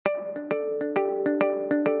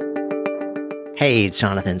Hey, it's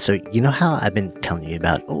Jonathan. So you know how I've been telling you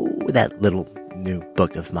about, that little new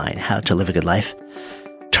book of mine, How to Live a Good Life?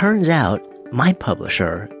 Turns out my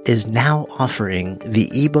publisher is now offering the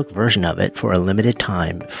ebook version of it for a limited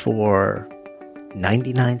time for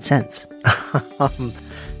 99 cents.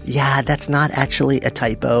 Yeah, that's not actually a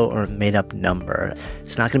typo or a made up number.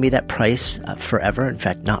 It's not going to be that price forever. In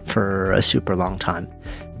fact, not for a super long time.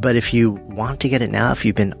 But if you want to get it now, if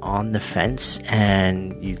you've been on the fence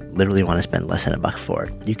and you literally want to spend less than $1 for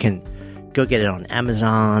it, you can go get it on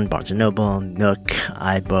Amazon, Barnes & Noble, Nook,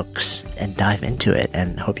 iBooks, and dive into it,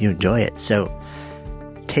 and hope you enjoy it. So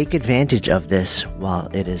take advantage of this while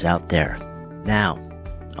it is out there. Now,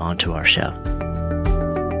 on to our show.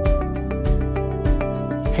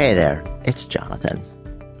 Hey there, it's Jonathan,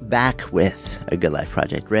 back with a Good Life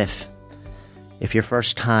Project riff. If your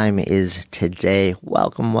first time is today,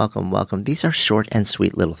 welcome, welcome, welcome. These are short and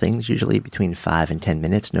sweet little things, usually between 5 and 10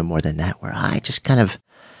 minutes, no more than that, where I just kind of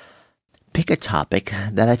pick a topic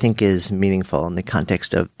that I think is meaningful in the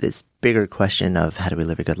context of this bigger question of how do we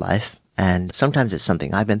live a good life? And sometimes it's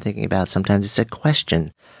something I've been thinking about. Sometimes it's a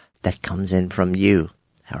question that comes in from you,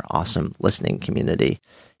 our awesome listening community.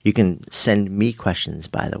 You can send me questions,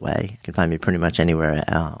 by the way. You can find me pretty much anywhere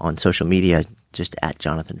on social media, just at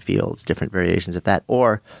Jonathan Fields, different variations of that.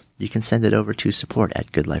 Or you can send it over to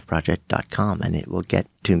support@goodlifeproject.com and it will get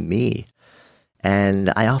to me.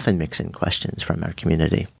 And I often mix in questions from our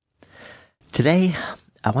community. Today,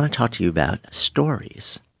 I want to talk to you about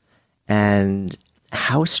stories and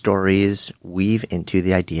how stories weave into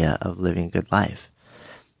the idea of living a good life.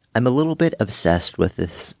 I'm a little bit obsessed with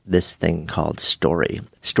this thing called story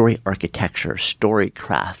architecture, story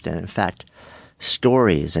craft, and in fact,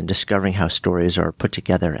 stories and discovering how stories are put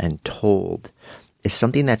together and told is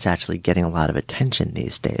something that's actually getting a lot of attention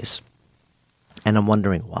these days. And I'm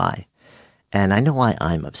wondering why. And I know why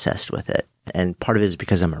I'm obsessed with it. And part of it is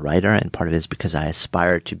because I'm a writer, and part of it is because I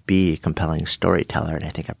aspire to be a compelling storyteller. And I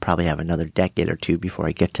think I probably have another decade or two before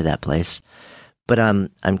I get to that place. But I'm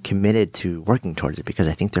committed to working towards it because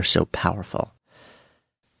I think they're so powerful.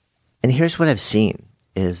 And here's what I've seen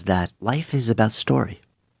is that life is about story.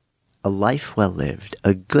 A life well lived,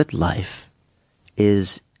 a good life,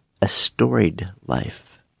 is a storied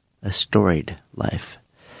life. A storied life.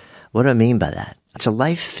 What do I mean by that? It's a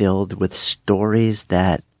life filled with stories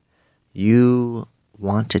that you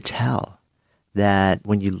want to tell. That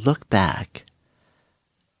when you look back,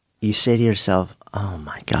 you say to yourself, oh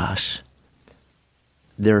my gosh,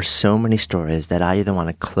 there are so many stories that I either want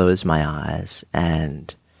to close my eyes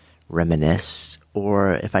and reminisce,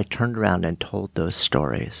 or if I turned around and told those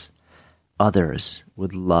stories, others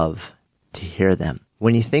would love to hear them.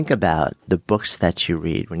 When you think about the books that you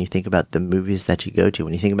read, when you think about the movies that you go to,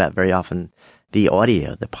 when you think about very often the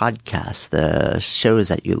audio, the podcasts, the shows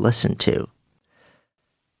that you listen to,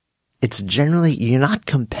 it's generally, you're not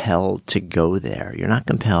compelled to go there. You're not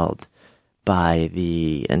compelled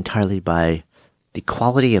entirely by the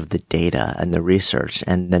quality of the data and the research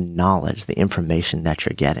and the knowledge, the information that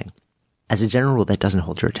you're getting. As a general rule, that doesn't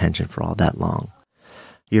hold your attention for all that long.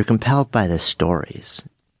 You're compelled by the stories.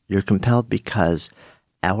 You're compelled because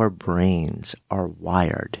our brains are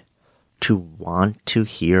wired to want to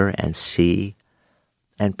hear and see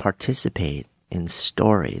and participate in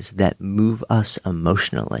stories that move us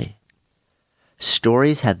emotionally.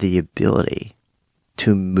 Stories have the ability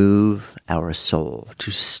to move our soul,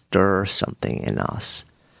 to stir something in us,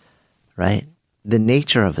 right? The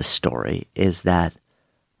nature of a story is that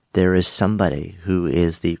there is somebody who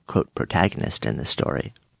is the, quote, protagonist in the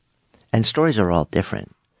story. And stories are all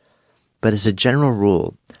different. But as a general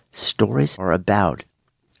rule, stories are about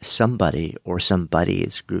somebody or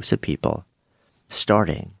somebodies, groups of people,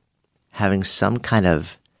 starting, having some kind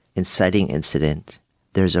of inciting incident.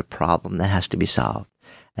 There's a problem that has to be solved.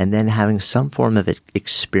 And then having some form of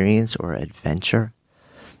experience or adventure,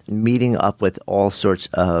 meeting up with all sorts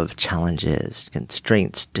of challenges,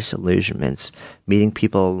 constraints, disillusionments, meeting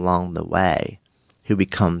people along the way who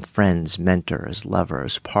become friends, mentors,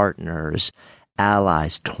 lovers, partners,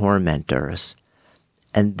 allies, tormentors,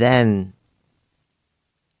 and then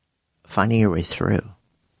finding your way through,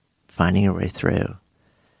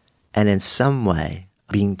 and in some way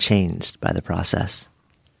being changed by the process.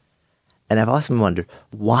 And I've often wondered,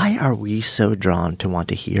 why are we so drawn to want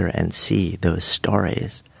to hear and see those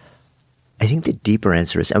stories? I think the deeper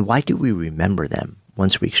answer is, and why do we remember them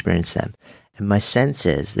once we experience them? And my sense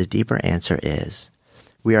is, the deeper answer is,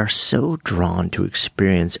 we are so drawn to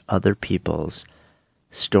experience other people's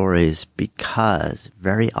stories because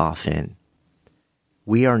very often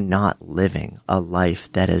we are not living a life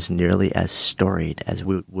that is nearly as storied as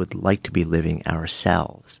we would like to be living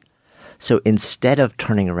ourselves. So instead of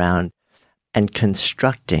turning around and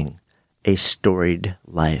constructing a storied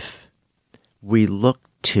life, we look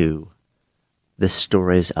to the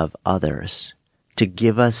stories of others to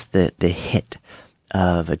give us the hit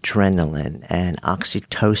of adrenaline and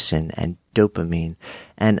oxytocin and dopamine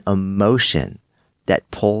and emotion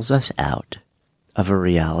that pulls us out of a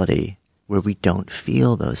reality where we don't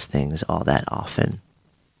feel those things all that often.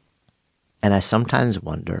 And I sometimes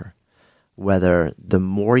wonder whether the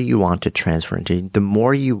more you want to transfer into, the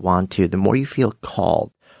more you feel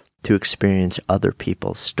called to experience other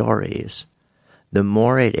people's stories, the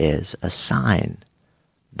more it is a sign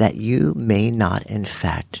that you may not, in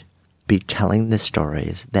fact, be telling the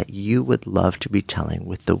stories that you would love to be telling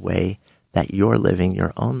with the way that you're living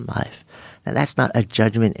your own life. Now, that's not a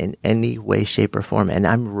judgment in any way, shape, or form. And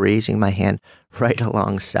I'm raising my hand right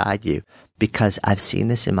alongside you because I've seen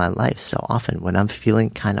this in my life so often when I'm feeling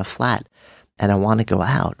kind of flat and I want to go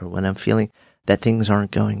out, or when I'm feeling that things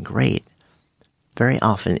aren't going great. Very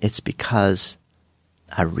often it's because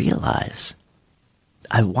I realize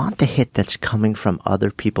I want the hit that's coming from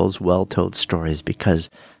other people's well-told stories,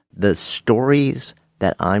 because the stories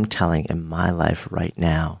that I'm telling in my life right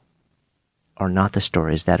now are not the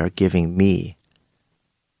stories that are giving me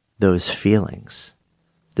those feelings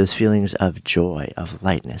of joy, of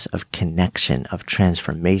lightness, of connection, of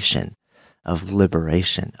transformation, of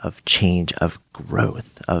liberation, of change, of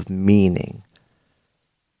growth, of meaning.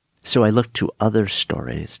 So I look to other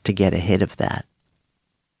stories to get a hit of that.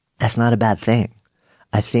 That's not a bad thing.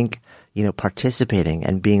 I think, participating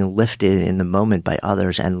and being lifted in the moment by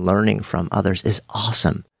others and learning from others is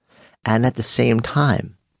awesome. And at the same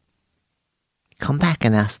time, come back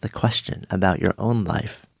and ask the question about your own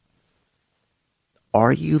life.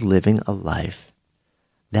 Are you living a life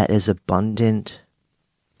that is abundant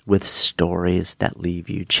with stories that leave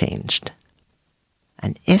you changed?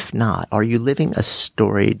 And if not, are you living a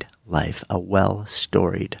storied life, a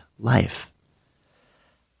well-storied life?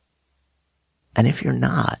 And if you're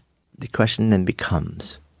not, the question then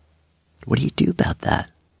becomes, what do you do about that?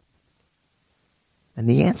 And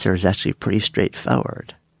the answer is actually pretty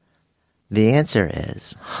straightforward. The answer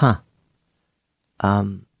is,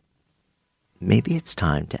 maybe it's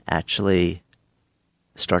time to actually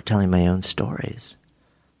start telling my own stories.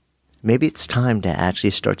 Maybe it's time to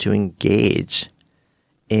actually start to engage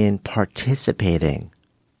in participating,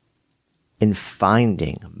 in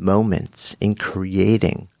finding moments, in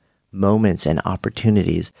creating moments and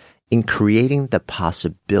opportunities, in creating the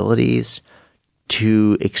possibilities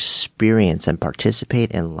to experience and participate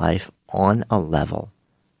in life on a level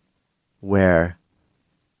where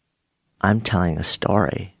I'm telling a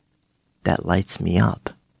story that lights me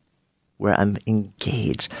up, where I'm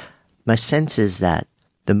engaged. My sense is that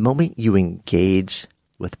the moment you engage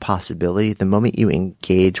with possibility, the moment you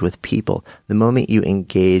engage with people, the moment you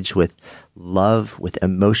engage with love, with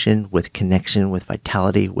emotion, with connection, with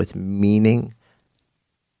vitality, with meaning,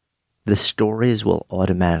 the stories will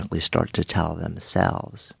automatically start to tell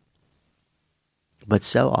themselves. But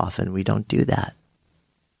so often we don't do that.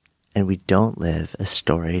 And we don't live a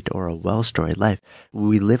storied or a well-storied life.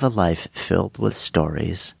 We live a life filled with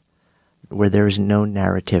stories where there is no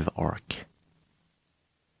narrative arc,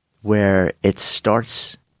 where it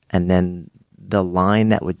starts and then the line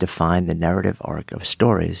that would define the narrative arc of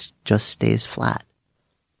stories just stays flat.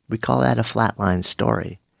 We call that a flatline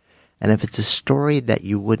story. And if it's a story that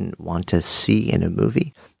you wouldn't want to see in a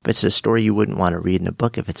movie, if it's a story you wouldn't want to read in a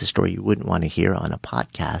book, if it's a story you wouldn't want to hear on a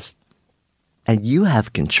podcast, and you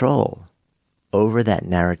have control over that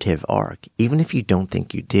narrative arc, even if you don't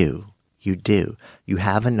think you do, you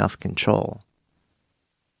have enough control,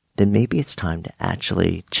 then maybe it's time to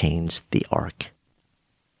actually change the arc,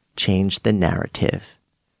 change the narrative,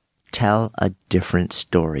 tell a different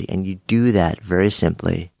story. And you do that very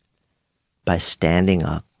simply by standing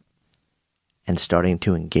up and starting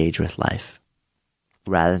to engage with life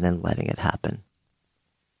rather than letting it happen.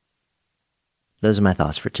 Those are my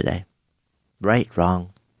thoughts for today. Right,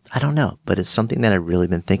 wrong, I don't know, but it's something that I've really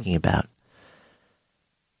been thinking about.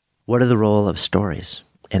 What are the role of stories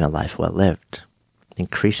in a life well lived?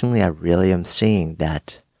 Increasingly, I really am seeing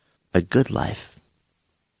that a good life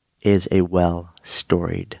is a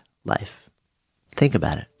well-storied life. Think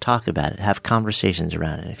about it, talk about it, have conversations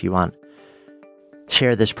around it. If you want,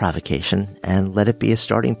 share this provocation and let it be a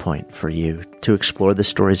starting point for you to explore the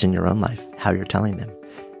stories in your own life, how you're telling them,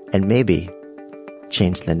 and maybe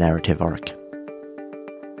change the narrative arc.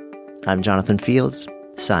 I'm Jonathan Fields,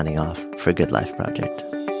 signing off for Good Life Project.